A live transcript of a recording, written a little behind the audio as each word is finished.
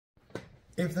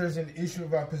If there's an issue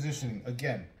about positioning,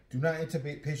 again, do not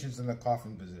intubate patients in the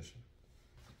coffin position.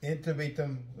 Intubate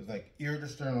them with like ear to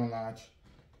sternal notch.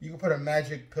 You can put a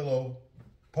magic pillow,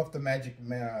 Puff the Magic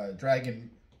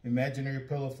Dragon imaginary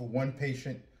pillow for one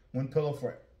patient, one pillow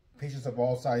for patients of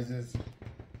all sizes.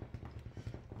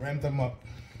 Ramp them up.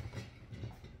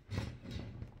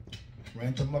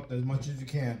 Ramp them up as much as you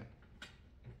can.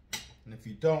 And if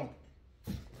you don't,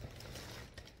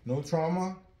 no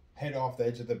trauma, head off the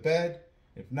edge of the bed.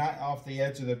 If not off the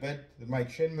edge of the bed, the Mike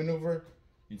Shin maneuver.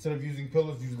 Instead of using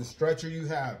pillows, use the stretcher you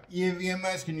have.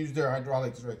 EMVMS can use their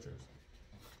hydraulic stretchers.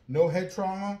 No head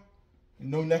trauma,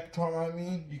 no neck trauma, I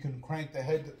mean. You can crank the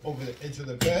head over the edge of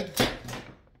the bed.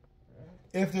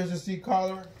 If there's a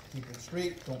C-collar, keep it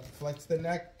straight. Don't flex the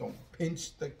neck. Don't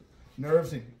pinch the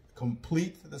nerves and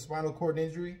complete the spinal cord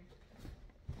injury.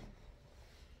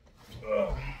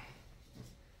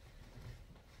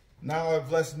 Now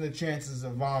I've lessened the chances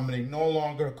of vomiting. No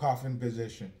longer a coffin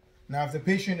position. Now, if the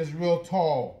patient is real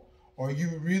tall, or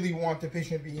you really want the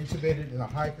patient to be intubated in a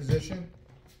high position,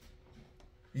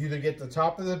 you either get the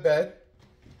top of the bed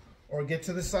or get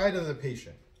to the side of the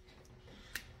patient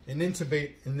and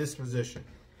intubate in this position.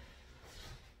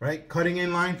 Right? Cutting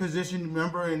in line position,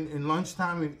 remember in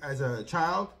lunchtime as a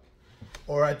child,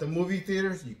 or at the movie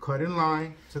theaters, you cut in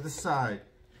line to the side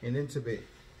and intubate.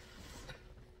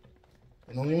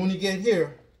 And only when you get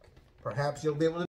here, perhaps you'll be able to